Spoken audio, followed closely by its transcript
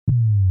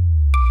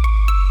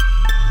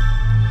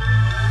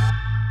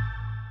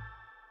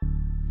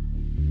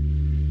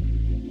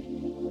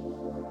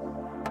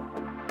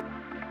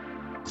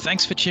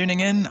Thanks for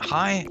tuning in.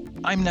 Hi,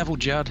 I'm Neville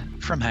Judd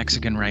from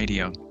Hexagon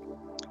Radio.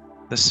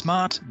 The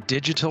smart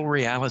digital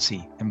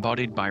reality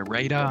embodied by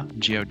radar,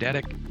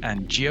 geodetic,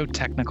 and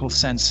geotechnical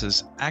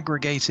sensors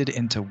aggregated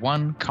into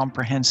one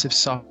comprehensive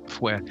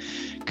software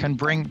can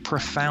bring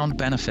profound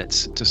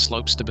benefits to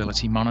slope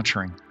stability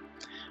monitoring.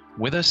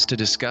 With us to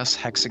discuss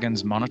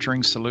Hexagon's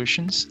monitoring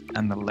solutions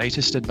and the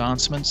latest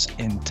advancements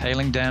in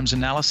tailing dams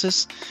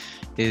analysis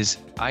is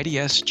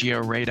IDS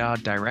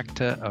GeoRadar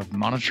Director of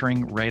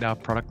Monitoring Radar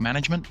Product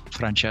Management,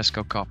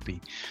 Francesco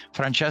Coppi.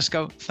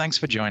 Francesco, thanks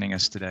for joining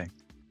us today.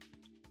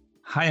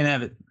 Hi,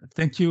 Neville.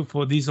 Thank you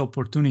for this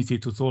opportunity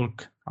to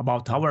talk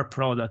about our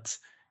products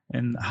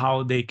and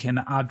how they can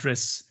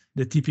address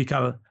the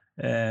typical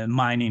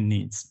mining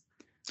needs.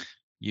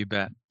 You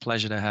bet.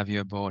 Pleasure to have you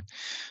aboard.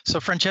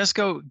 So,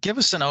 Francesco, give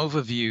us an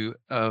overview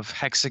of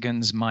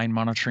Hexagon's mine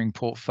monitoring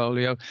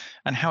portfolio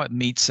and how it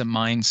meets a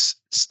mine's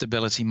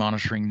stability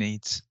monitoring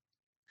needs.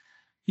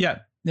 Yeah.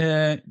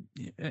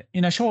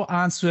 In a short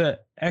answer,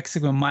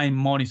 Hexagon mine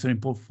monitoring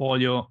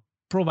portfolio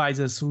provides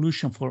a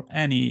solution for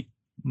any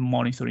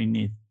monitoring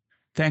need,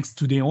 thanks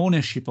to the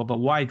ownership of a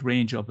wide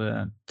range of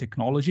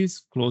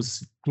technologies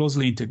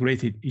closely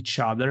integrated each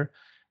other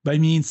by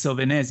means of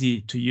an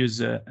easy-to-use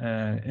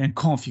and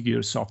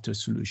configure software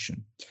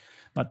solution.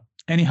 But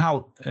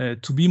anyhow,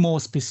 to be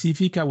more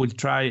specific, I will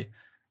try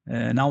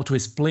now to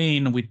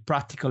explain with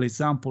practical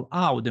example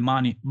how the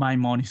mine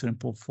monitoring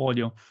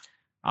portfolio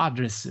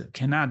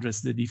can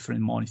address the different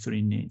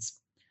monitoring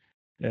needs.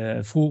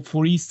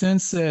 For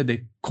instance,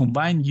 the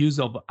combined use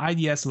of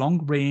IDS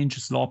long-range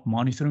slope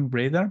monitoring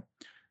radar,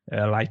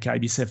 like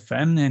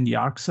IBIS-FM and the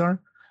ArcSAR,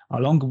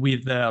 along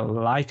with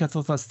Leica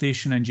Total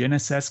Station and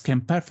GNSS,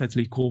 can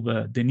perfectly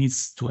cover the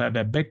needs to have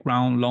a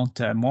background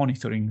long-term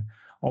monitoring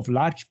of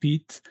large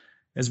pit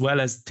as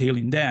well as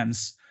tailing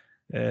dams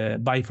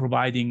by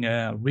providing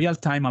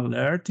real-time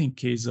alert in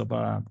case of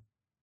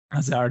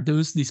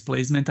hazardous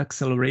displacement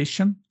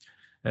acceleration,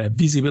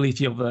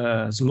 visibility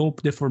of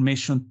slope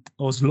deformation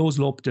or slow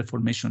slope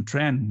deformation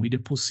trend with the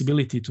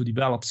possibility to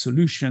develop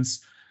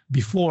solutions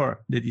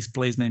before the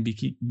displacement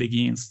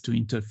begins to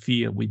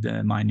interfere with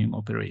the mining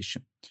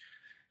operation.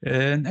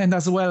 And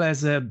as well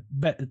as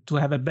to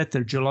have a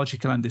better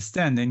geological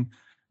understanding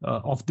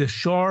of the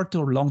short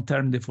or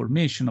long-term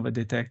deformation of a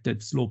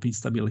detected slope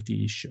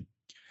instability issue.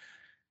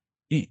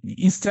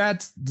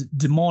 Instead,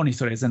 the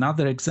monitor is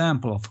another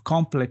example of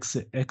complex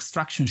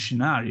extraction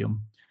scenario,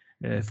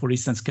 for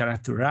instance,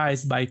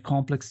 characterized by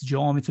complex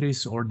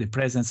geometries or the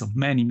presence of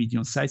many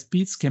medium-sized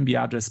pits, can be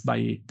addressed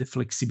by the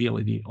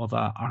flexibility of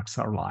an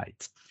ArcSAR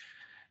light.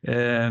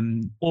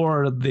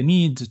 Or the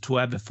need to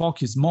have a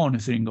focused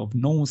monitoring of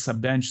known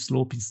sub-bench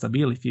slope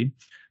instability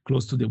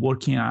close to the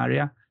working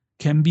area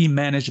can be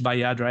managed by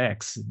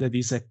HydraX. That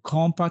is a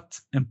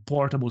compact and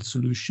portable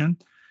solution,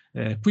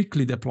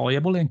 quickly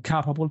deployable and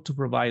capable to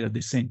provide at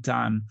the same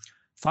time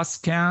fast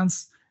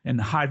scans and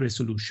high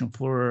resolution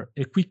for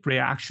a quick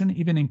reaction,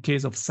 even in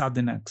case of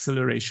sudden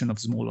acceleration of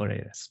smaller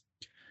areas.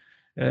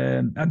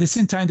 At the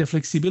same time, the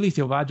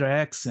flexibility of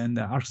HydraX and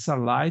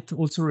ArcSAR Lite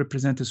also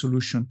represent a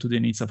solution to the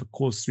needs of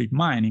cold strip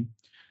mining,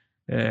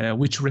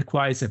 which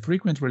requires a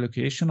frequent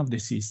relocation of the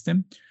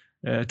system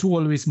to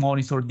always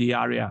monitor the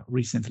area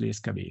recently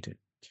excavated.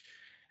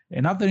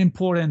 Another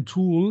important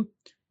tool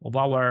of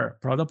our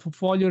product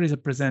portfolio is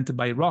represented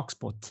by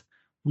RockSpot,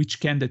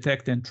 which can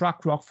detect and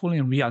track rockfall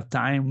in real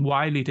time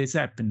while it is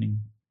happening.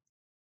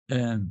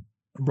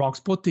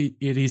 RockSpot,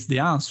 it is the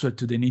answer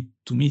to the need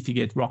to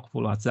mitigate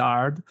rockfall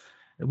hazard,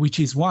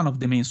 which is one of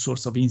the main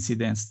source of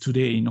incidents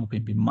today in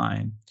open pit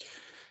mine.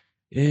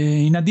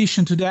 In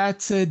addition to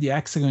that, the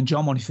Hexagon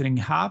GeoMonitoring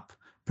Hub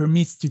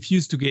permits to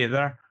fuse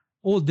together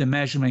all the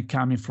measurement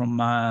coming from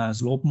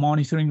slope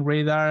monitoring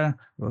radar,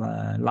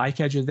 like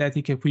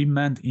geodetic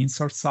equipment,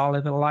 InSAR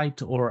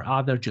satellite, or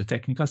other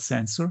geotechnical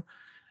sensor,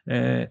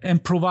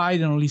 and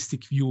provide an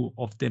holistic view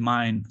of the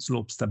mine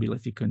slope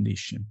stability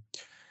condition.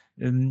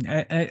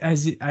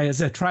 As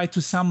I try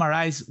to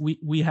summarize,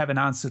 we have an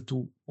answer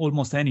to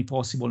almost any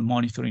possible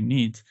monitoring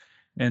need.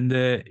 And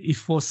if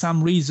for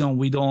some reason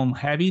we don't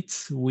have it,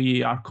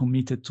 we are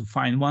committed to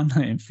find one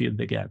and fill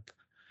the gap.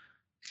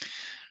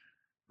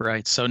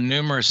 Right. So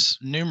numerous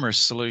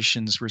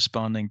solutions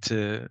responding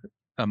to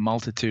a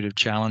multitude of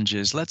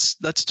challenges.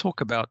 Let's talk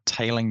about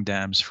tailing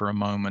dams for a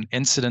moment.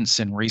 Incidents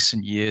in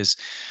recent years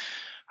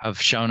have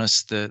shown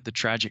us the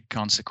tragic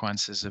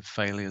consequences of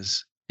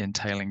failures in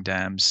tailing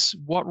dams.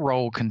 What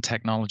role can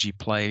technology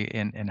play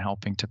in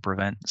helping to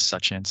prevent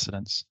such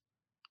incidents?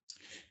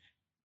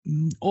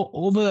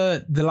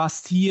 Over the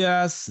last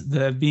years,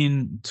 there have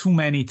been too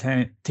many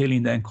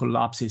tailing dam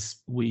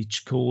collapses,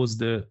 which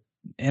caused an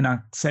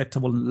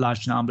unacceptable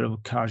large number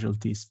of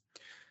casualties.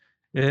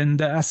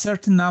 And a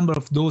certain number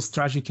of those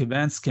tragic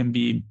events can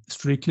be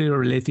strictly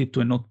related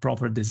to a not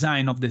proper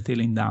design of the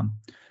tailing dam.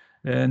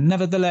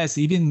 Nevertheless,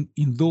 even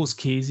in those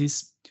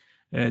cases,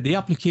 the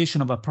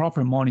application of a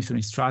proper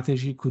monitoring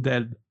strategy could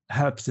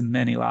help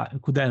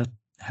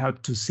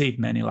to save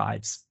many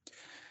lives.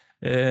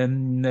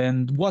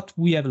 And what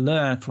we have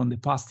learned from the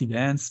past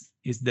events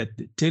is that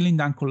the tailing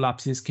dam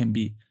collapses can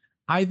be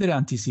either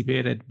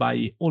anticipated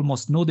by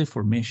almost no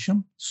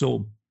deformation,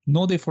 so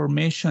no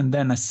deformation,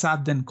 then a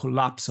sudden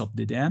collapse of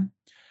the dam,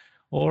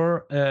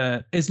 or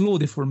a slow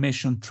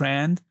deformation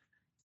trend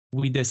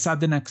with a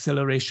sudden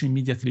acceleration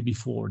immediately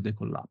before the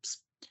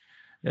collapse.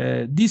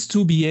 These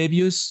two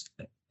behaviors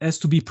have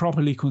to be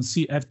properly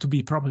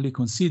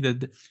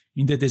considered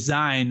in the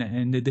design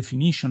and the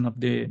definition of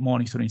the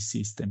monitoring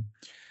system,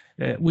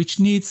 which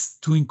needs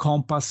to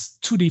encompass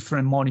two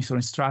different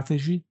monitoring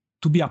strategies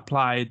to be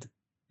applied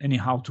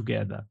anyhow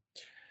together.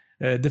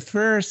 The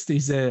first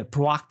is a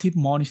proactive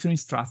monitoring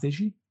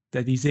strategy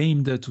that is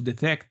aimed to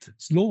detect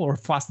slow or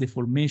fast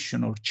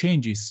deformation or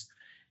changes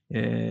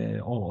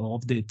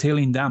of the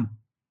tailing dam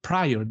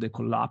prior to the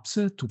collapse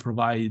to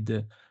provide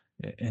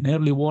an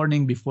early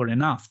warning before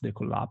and after the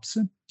collapse.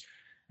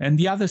 And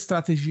the other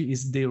strategy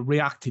is the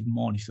reactive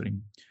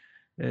monitoring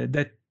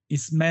that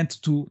is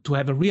meant to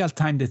have a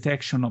real-time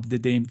detection of the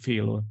dam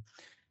failure,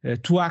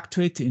 to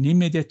actuate an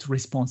immediate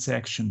response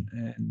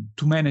action,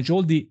 to manage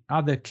all the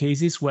other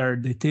cases where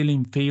the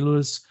tailing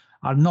failures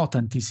are not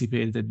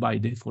anticipated by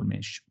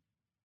deformation.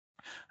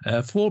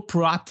 For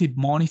proactive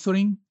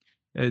monitoring,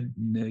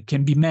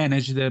 can be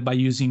managed by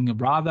using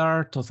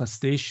radar, total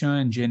station,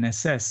 and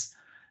GNSS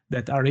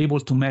that are able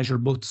to measure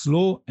both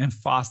slow and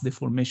fast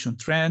deformation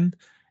trend,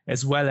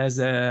 as well as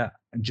a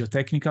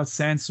geotechnical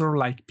sensor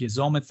like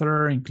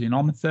piezometer,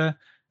 inclinometer,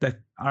 that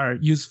are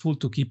useful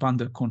to keep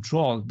under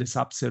control the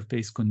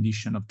subsurface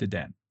condition of the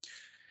dam.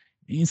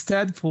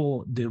 Instead,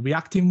 for the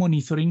reactive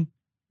monitoring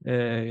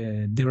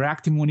can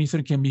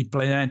be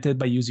implemented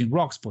by using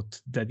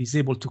Rockspot that is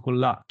able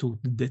to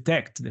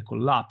detect the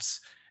collapse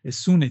as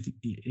soon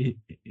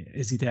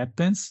as it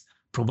happens,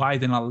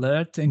 provide an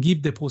alert, and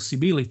give the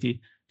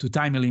possibility to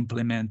timely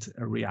implement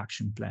a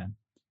reaction plan.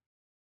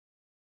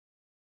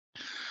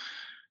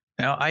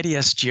 Now,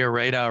 IDS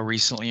GeoRadar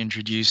recently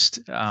introduced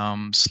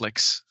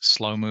SLICS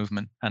slow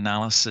movement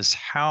analysis.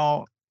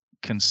 How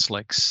can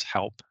SLICS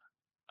help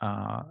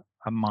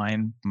a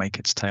mine make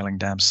its tailing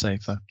dam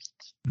safer?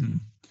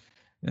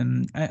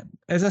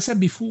 As I said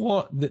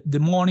before, the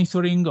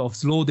monitoring of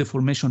slow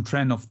deformation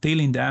trend of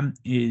tailing dam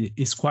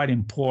is quite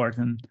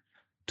important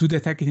to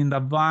detect in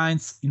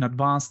advance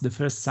the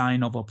first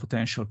sign of a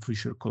potential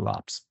future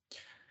collapse.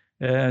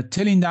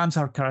 Tailing dams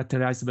are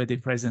characterized by the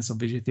presence of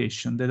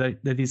vegetation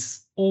that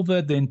is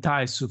over the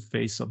entire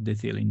surface of the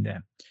tailing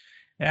dam.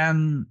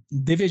 And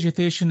the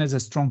vegetation has a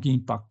strong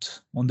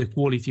impact on the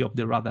quality of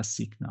the radar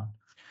signal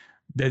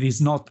that is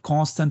not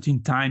constant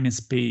in time and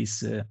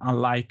space,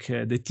 unlike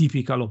the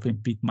typical open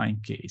pit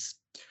mine case.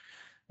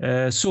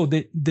 So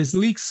the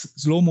SLICS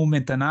slow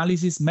movement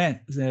analysis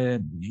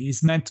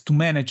is meant to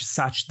manage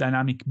such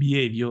dynamic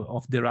behavior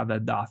of the radar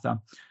data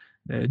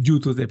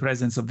due to the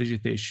presence of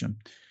vegetation.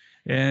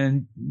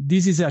 And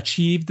this is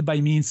achieved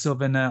by means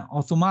of an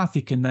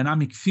automatic and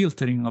dynamic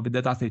filtering of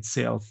the data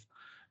itself,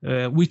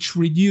 which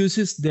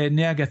reduces the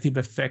negative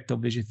effect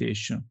of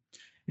vegetation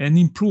and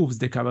improves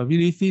the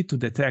capability to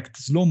detect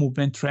slow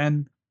movement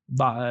trend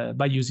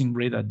by using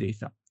radar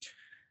data.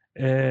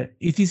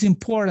 It is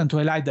important to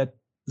highlight that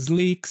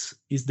SLICS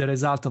is the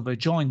result of a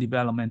joint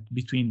development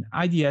between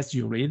IDS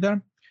GeoRadar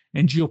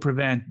and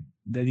GeoPrevent,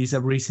 that is a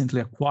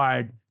recently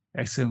acquired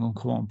Hexagon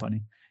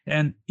company.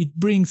 And it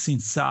brings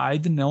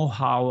inside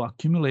know-how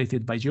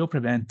accumulated by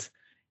GeoPrevent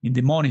in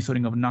the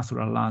monitoring of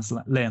natural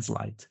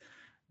landslides,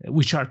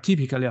 which are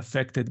typically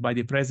affected by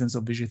the presence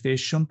of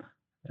vegetation,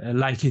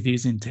 like it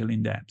is in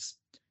tailing dams.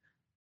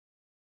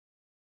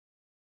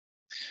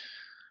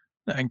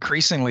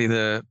 Increasingly,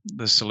 the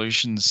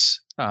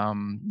solutions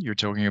you're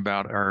talking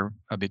about are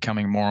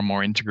becoming more and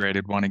more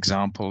integrated. One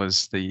example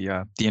is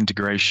the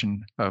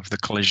integration of the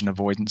collision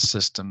avoidance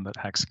system that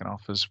Hexagon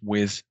offers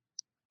with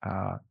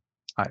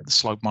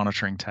slope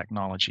monitoring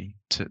technology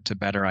to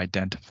better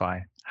identify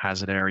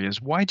hazard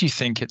areas. Why do you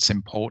think it's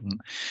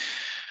important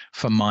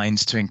for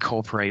mines to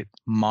incorporate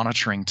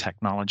monitoring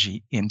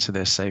technology into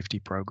their safety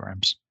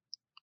programs?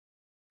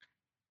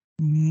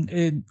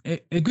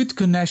 A good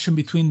connection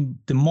between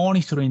the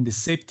monitoring and the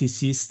safety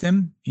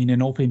system in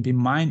an open pit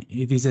mine,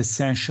 it is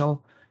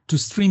essential to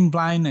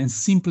streamline and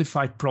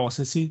simplify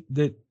processes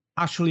that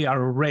actually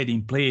are already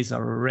in place,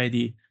 are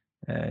already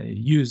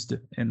used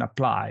and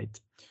applied.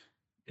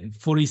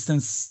 For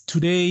instance,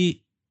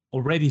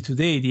 already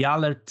today, the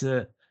alert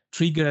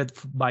triggered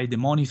by the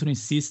monitoring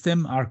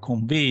system are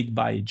conveyed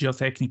by a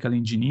geotechnical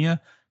engineer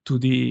to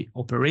the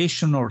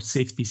operation or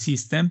safety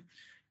system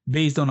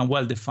based on a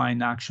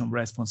well-defined action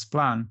response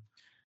plan.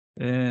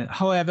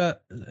 However,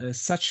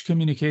 such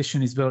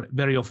communication is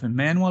very often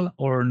manual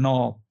or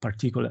not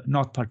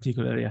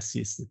particularly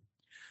assisted.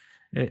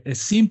 A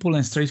simple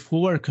and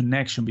straightforward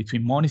connection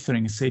between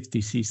monitoring and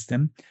safety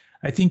system,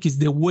 I think, is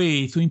the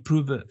way to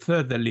improve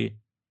furtherly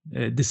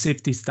the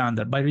safety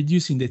standard by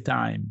reducing the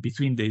time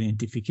between the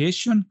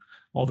identification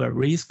of a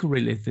risk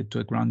related to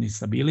a ground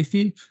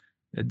instability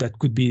that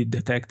could be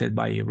detected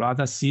by a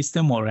radar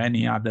system or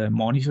any other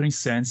monitoring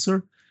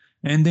sensor,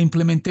 and the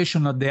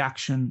implementation of the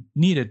action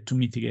needed to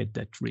mitigate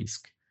that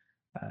risk.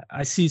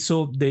 I see.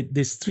 So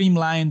they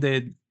streamline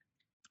to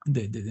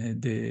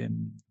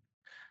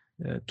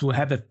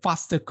have a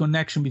faster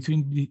connection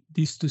between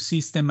these two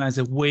systems as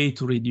a way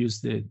to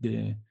reduce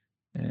the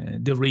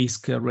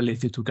risk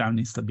related to ground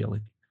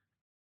instability.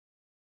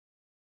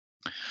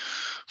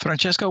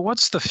 Francesco,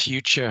 what's the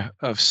future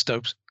of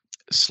slope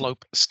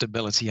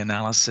stability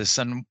analysis,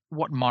 and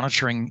what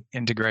monitoring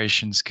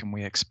integrations can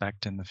we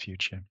expect in the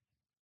future?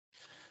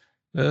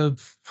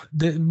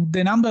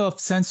 The number of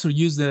sensors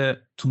used to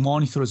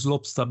monitor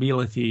slope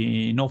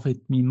stability in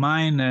off-pit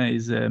mine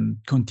is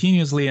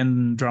continuously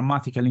and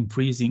dramatically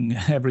increasing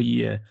every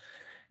year.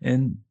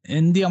 And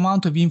the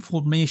amount of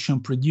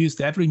information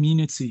produced every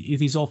minute,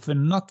 it is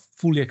often not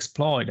fully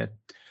exploited.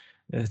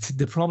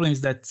 The problem is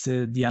that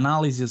the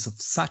analysis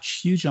of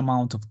such huge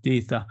amount of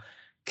data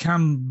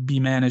can be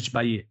managed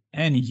by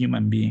any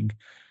human being,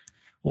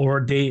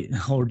 or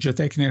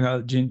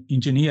geotechnical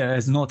engineer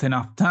has not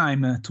enough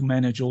time to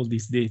manage all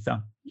this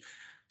data.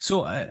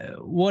 So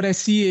what I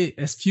see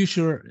as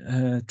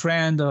future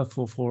trend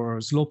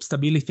for slope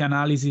stability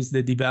analysis,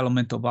 the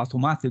development of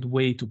automated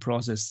way to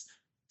process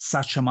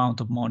such amount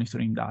of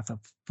monitoring data.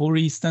 For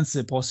instance,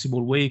 a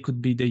possible way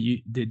could be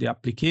the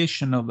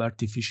application of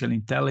artificial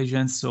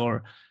intelligence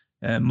or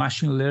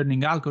machine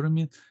learning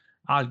algorithm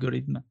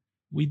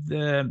with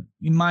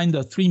in mind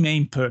the three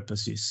main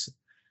purposes.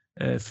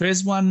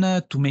 First one,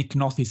 to make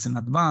notice in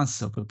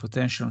advance of a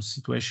potential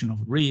situation of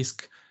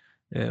risk,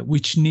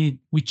 which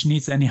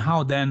needs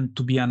anyhow then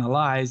to be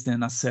analyzed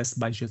and assessed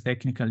by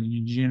geotechnical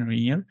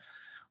engineer,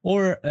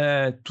 or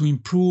to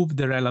improve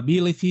the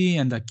reliability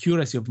and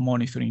accuracy of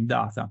monitoring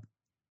data,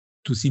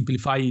 to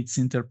simplify its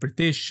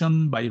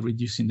interpretation by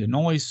reducing the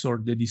noise or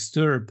the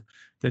disturb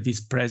that is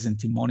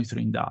present in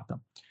monitoring data.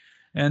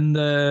 And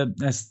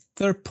as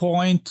third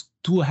point,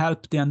 to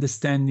help the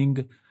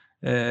understanding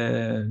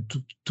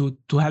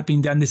to help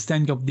in the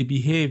understanding of the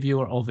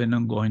behavior of an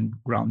ongoing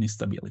ground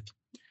instability.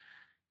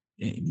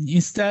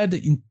 Instead,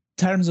 in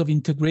terms of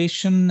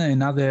integration,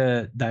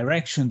 another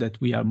direction that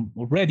we are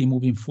already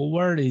moving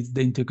forward is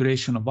the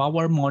integration of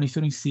our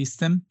monitoring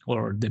system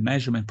or the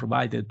measurement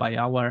provided by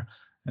our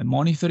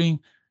monitoring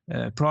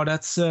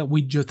products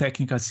with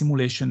geotechnical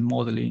simulation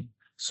modeling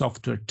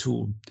software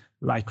tool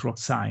like Rock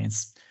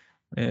Science.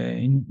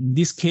 In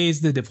this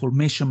case, the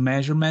deformation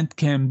measurement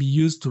can be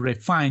used to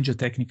refine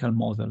geotechnical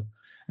model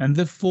and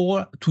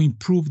therefore to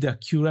improve the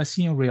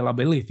accuracy and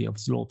reliability of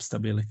slope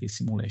stability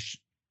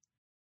simulation.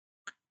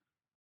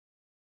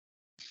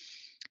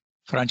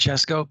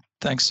 Francesco,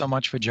 thanks so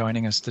much for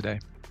joining us today.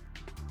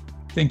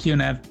 Thank you,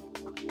 Nev.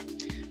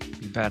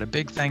 We've had a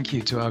big thank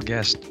you to our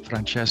guest,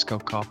 Francesco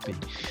Coppi.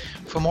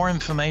 For more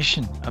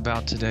information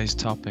about today's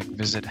topic,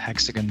 visit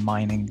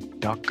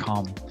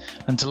hexagonmining.com.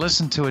 And to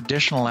listen to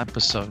additional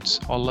episodes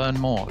or learn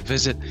more,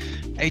 visit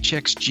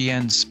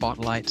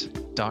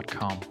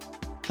hxgnspotlight.com.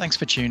 Thanks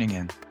for tuning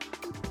in.